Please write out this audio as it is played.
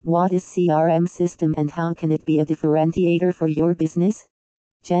What is CRM system and how can it be a differentiator for your business?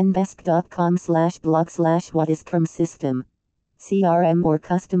 genbesk.com/blog/what is CRM system. CRM or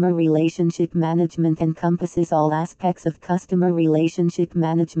Customer Relationship Management encompasses all aspects of customer relationship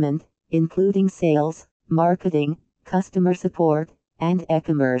management, including sales, marketing, customer support, and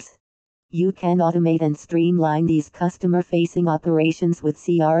e-commerce. You can automate and streamline these customer-facing operations with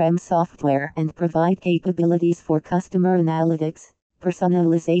CRM software and provide capabilities for customer analytics,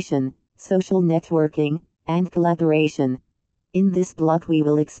 personalization, social networking, and collaboration. In this blog we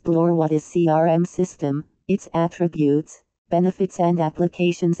will explore what is CRM system, its attributes, benefits and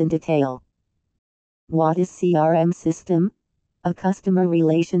applications in detail. What is CRM system? A customer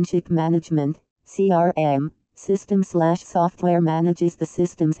relationship management (CRM) system/software manages the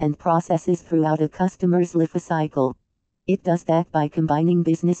systems and processes throughout a customer's life cycle. It does that by combining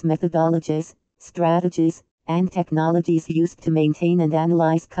business methodologies, strategies, and technologies used to maintain and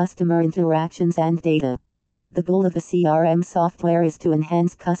analyze customer interactions and data. The goal of a CRM software is to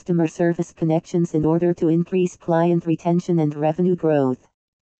enhance customer service connections in order to increase client retention and revenue growth.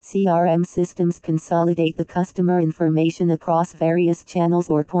 CRM systems consolidate the customer information across various channels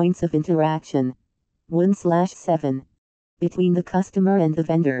or points of interaction. 1/7. Between the customer and the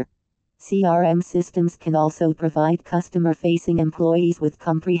vendor. CRM systems can also provide customer-facing employees with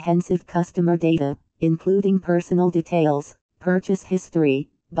comprehensive customer data, including personal details, purchase history,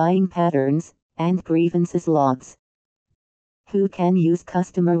 buying patterns, and grievances logs. Who can use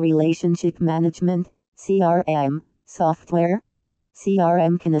customer relationship management (CRM) software?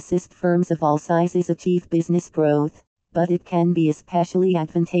 CRM can assist firms of all sizes achieve business growth, but it can be especially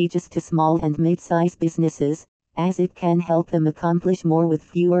advantageous to small and mid-size businesses, as it can help them accomplish more with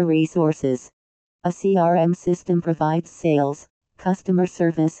fewer resources. A CRM system provides sales, customer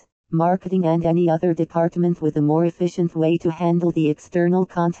service, marketing and any other department with a more efficient way to handle the external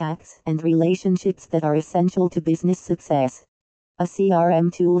contacts and relationships that are essential to business success. A CRM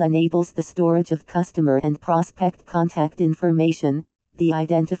tool enables the storage of customer and prospect contact information, the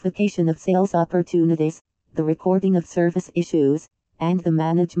identification of sales opportunities, the recording of service issues, and the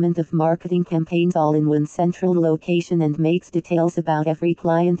management of marketing campaigns all in one central location, and makes details about every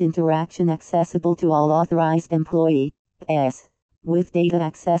client interaction accessible to all authorized employees. With data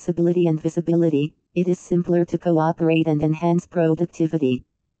accessibility and visibility, it is simpler to cooperate and enhance productivity.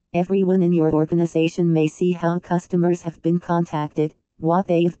 Everyone in your organization may see how customers have been contacted, what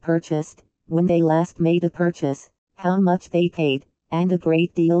they have purchased, when they last made a purchase, how much they paid, and a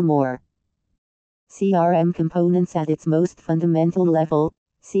great deal more. CRM components. At its most fundamental level,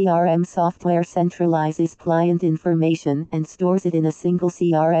 CRM software centralizes client information and stores it in a single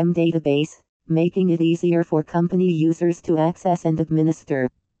CRM database, making it easier for company users to access and administer.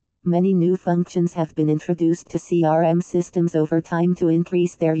 Many new functions have been introduced to CRM systems over time to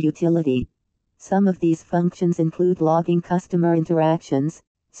increase their utility. Some of these functions include logging customer interactions,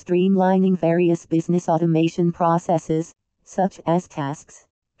 streamlining various business automation processes, such as tasks,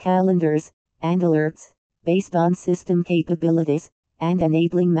 calendars, and alerts, based on system capabilities, and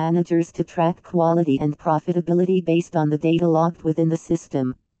enabling managers to track quality and profitability based on the data logged within the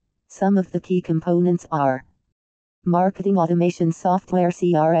system. Some of the key components are marketing automation software.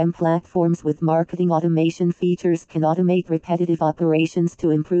 CRM platforms with marketing automation features can automate repetitive operations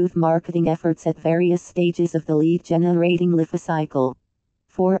to improve marketing efforts at various stages of the lead generating life cycle.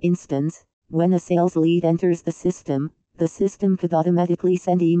 For instance, when a sales lead enters the system could automatically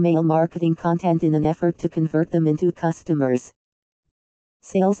send email marketing content in an effort to convert them into customers.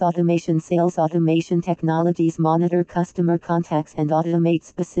 Sales automation technologies monitor customer contacts and automate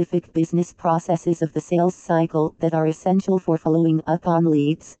specific business processes of the sales cycle that are essential for following up on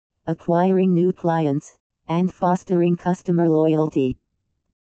leads, acquiring new clients, and fostering customer loyalty.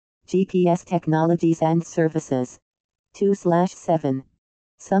 GPS technologies and services. 2/7.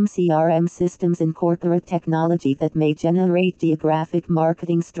 Some CRM systems incorporate technology that may generate geographic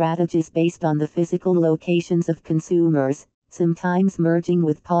marketing strategies based on the physical locations of consumers, sometimes merging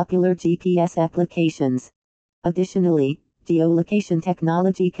with popular GPS applications. Additionally, geolocation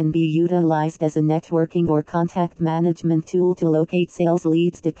technology can be utilized as a networking or contact management tool to locate sales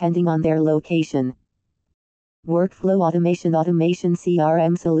leads depending on their location. Workflow automation.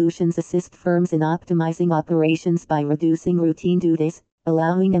 CRM solutions assist firms in optimizing operations by reducing routine duties,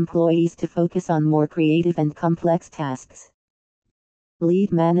 allowing employees to focus on more creative and complex tasks.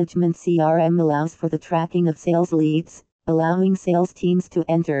 Lead management. CRM allows for the tracking of sales leads, allowing sales teams to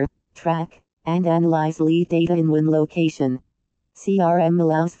enter, track, and analyze lead data in one location. CRM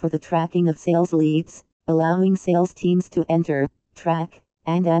allows for the tracking of sales leads, allowing sales teams to enter, track,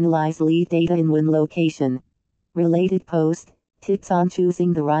 and analyze lead data in one location. Related post. Tips on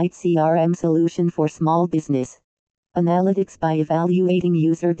choosing the right CRM solution for small business. Analytics by evaluating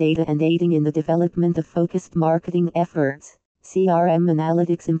user data and aiding in the development of focused marketing efforts. CRM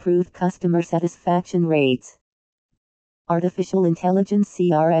analytics improve customer satisfaction rates. Artificial intelligence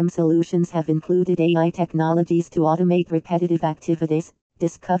CRM solutions have included AI technologies to automate repetitive activities,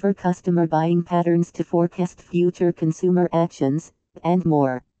 discover customer buying patterns to forecast future consumer actions, and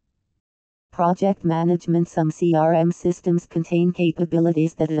more. Project management. Some CRM systems contain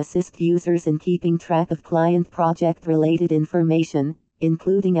capabilities that assist users in keeping track of client project-related information,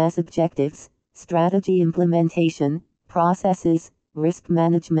 including as objectives, strategy implementation, processes, risk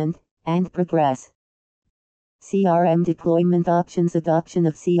management, and progress. CRM deployment options. Adoption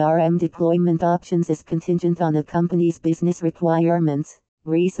of CRM deployment options is contingent on a company's business requirements,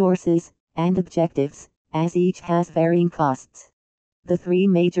 resources, and objectives, as each has varying costs. The three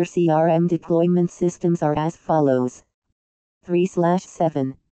major CRM deployment systems are as follows.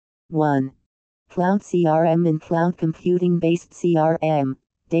 3/7. 1. Cloud CRM. In cloud computing-based CRM,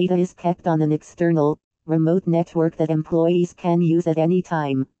 data is kept on an external, remote network that employees can use at any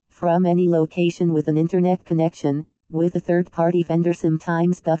time, from any location with an internet connection, with a third-party vendor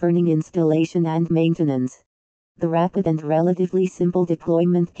sometimes governing installation and maintenance. The rapid and relatively simple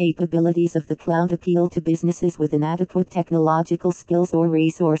deployment capabilities of the cloud appeal to businesses with inadequate technological skills or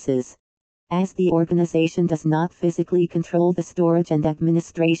resources. As the organization does not physically control the storage and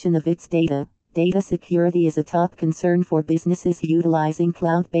administration of its data, data security is a top concern for businesses utilizing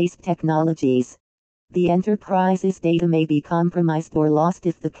cloud-based technologies. The enterprise's data may be compromised or lost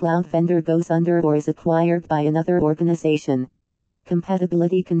if the cloud vendor goes under or is acquired by another organization.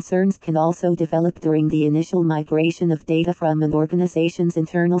 Compatibility concerns can also develop during the initial migration of data from an organization's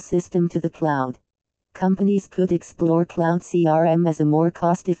internal system to the cloud. Companies could explore cloud CRM as a more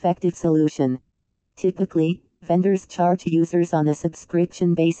cost-effective solution. Typically, vendors charge users on a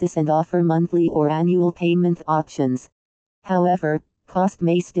subscription basis and offer monthly or annual payment options. However, cost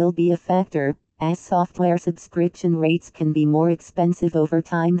may still be a factor, as software subscription rates can be more expensive over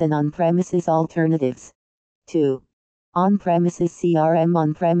time than on-premises alternatives. 2. On-premises CRM.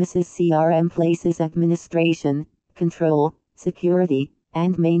 On-premises CRM places administration, control, security,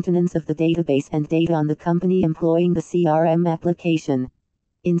 and maintenance of the database and data on the company employing the CRM application.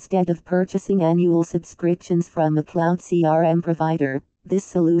 Instead of purchasing annual subscriptions from a cloud CRM provider, this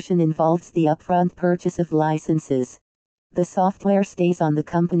solution involves the upfront purchase of licenses. The software stays on the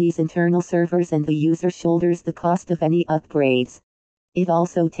company's internal servers and the user shoulders the cost of any upgrades. It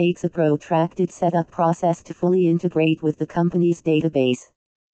also takes a protracted setup process to fully integrate with the company's database.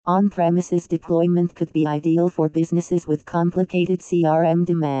 On-premises deployment could be ideal for businesses with complicated CRM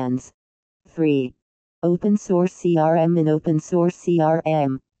demands. 3. Open source CRM. In open source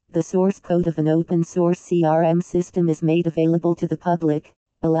CRM, the source code of an open source CRM system is made available to the public,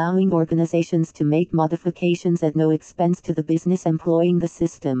 allowing organizations to make modifications at no expense to the business employing the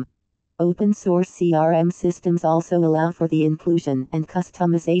system. Open source CRM systems also allow for the inclusion and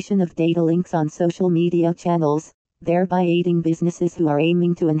customization of data links on social media channels, thereby aiding businesses who are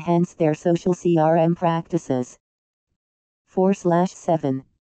aiming to enhance their social CRM practices. 4/7.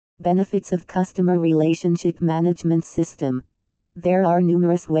 Benefits of customer relationship management system. There are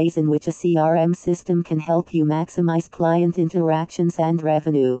numerous ways in which a CRM system can help you maximize client interactions and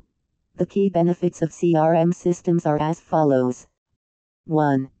revenue. The key benefits of CRM systems are as follows.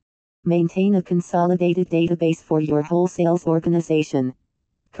 1. Maintain a consolidated database for your wholesales organization.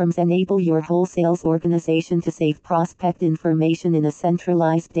 CRMs enable your wholesales organization to save prospect information in a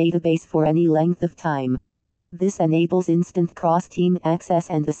centralized database for any length of time. This enables instant cross-team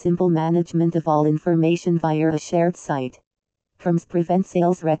access and the simple management of all information via a shared site. CRMs prevent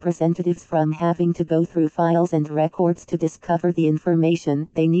sales representatives from having to go through files and records to discover the information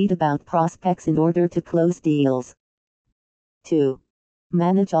they need about prospects in order to close deals. 2.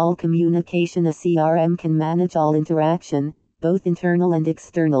 Manage all communication. A CRM can manage all interaction, both internal and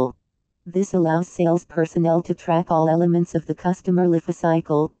external. This allows sales personnel to track all elements of the customer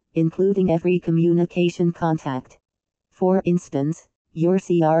lifecycle, including every communication contact. For instance, your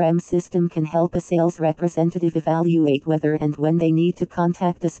CRM system can help a sales representative evaluate whether and when they need to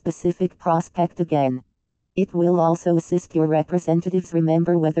contact a specific prospect again. It will also assist your representatives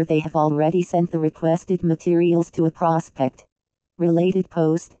remember whether they have already sent the requested materials to a prospect. Related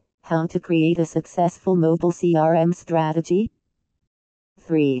post: How to create a successful mobile CRM strategy.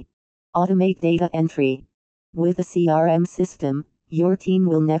 3. Automate data entry. With a CRM system, your team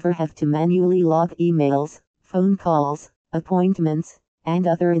will never have to manually log emails, phone calls, appointments, and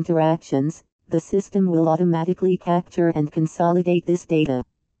other interactions. The system will automatically capture and consolidate this data.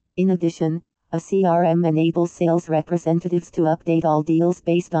 In addition, A CRM enables sales representatives to update all deals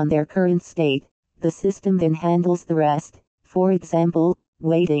based on their current state. The system then handles the rest, for example,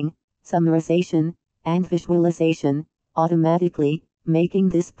 weighting, summarization, and visualization, automatically, making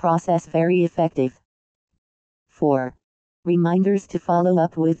this process very effective. 4. Reminders to follow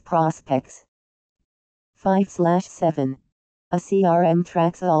up with prospects. 5/7. A CRM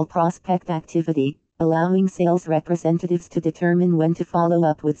tracks all prospect activity, allowing sales representatives to determine when to follow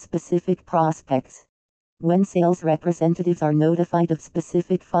up with specific prospects. When sales representatives are notified of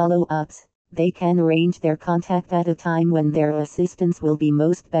specific follow-ups, they can arrange their contact at a time when their assistance will be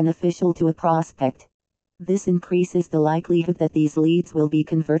most beneficial to a prospect. This increases the likelihood that these leads will be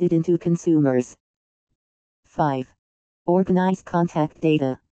converted into consumers. 5. Organize contact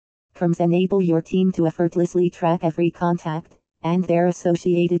data. CRMs enable your team to effortlessly track every contact and their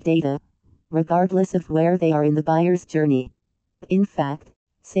associated data, regardless of where they are in the buyer's journey. In fact,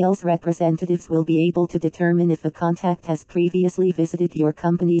 sales representatives will be able to determine if a contact has previously visited your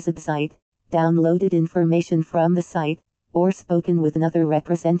company's website, downloaded information from the site, or spoken with another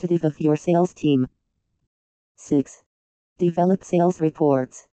representative of your sales team. 6. Develop sales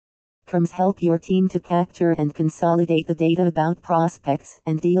reports. CRMs help your team to capture and consolidate the data about prospects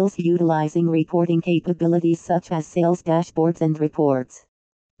and deals utilizing reporting capabilities such as sales dashboards and reports.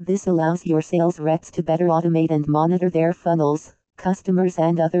 This allows your sales reps to better automate and monitor their funnels, customers,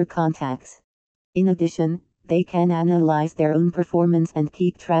 and other contacts. In addition, they can analyze their own performance and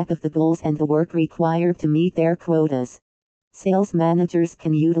keep track of the goals and the work required to meet their quotas. Sales managers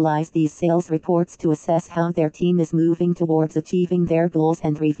can utilize these sales reports to assess how their team is moving towards achieving their goals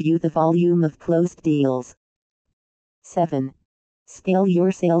and review the volume of closed deals. 7. Scale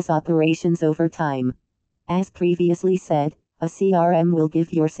your sales operations over time. As previously said, a CRM will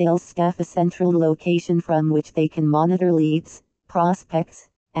give your sales staff a central location from which they can monitor leads, prospects,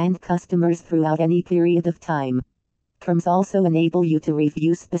 and customers throughout any period of time. CRMs also enable you to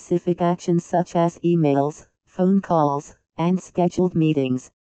review specific actions such as emails, phone calls, and scheduled meetings.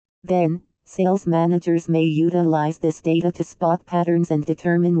 Then, sales managers may utilize this data to spot patterns and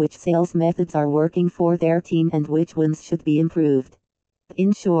determine which sales methods are working for their team and which ones should be improved.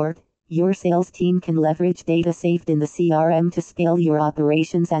 In short, your sales team can leverage data saved in the CRM to scale your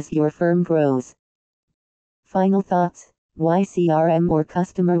operations as your firm grows. Final thoughts. Why CRM or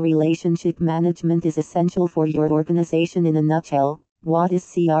customer relationship management is essential for your organization in a nutshell. What is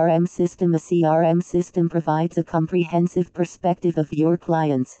CRM system? A CRM system provides a comprehensive perspective of your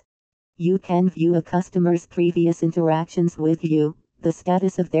clients. You can view a customer's previous interactions with you, the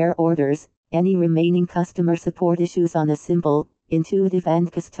status of their orders, any remaining customer support issues on a simple, intuitive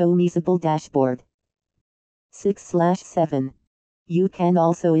and customizable dashboard. 6/7. You can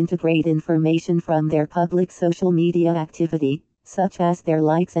also integrate information from their public social media activity, such as their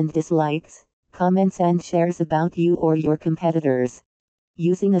likes and dislikes, comments and shares about you or your competitors.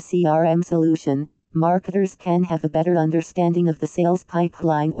 Using a CRM solution, marketers can have a better understanding of the sales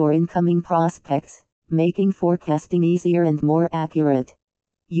pipeline or incoming prospects, making forecasting easier and more accurate.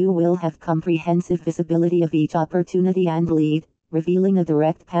 You will have comprehensive visibility of each opportunity and lead, revealing a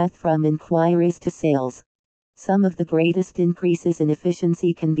direct path from inquiries to sales. Some of the greatest increases in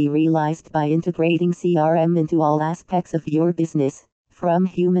efficiency can be realized by integrating CRM into all aspects of your business, from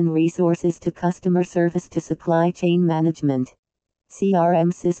human resources to customer service to supply chain management.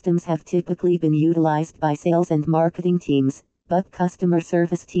 CRM systems have typically been utilized by sales and marketing teams, but customer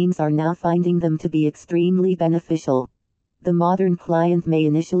service teams are now finding them to be extremely beneficial. The modern client may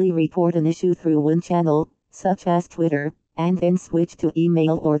initially report an issue through one channel, such as Twitter, and then switch to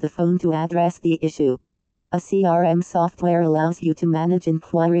email or the phone to address the issue. A CRM software allows you to manage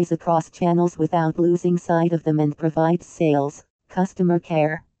inquiries across channels without losing sight of them and provides sales, customer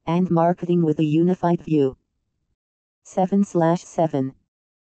care, and marketing with a unified view. 7/7.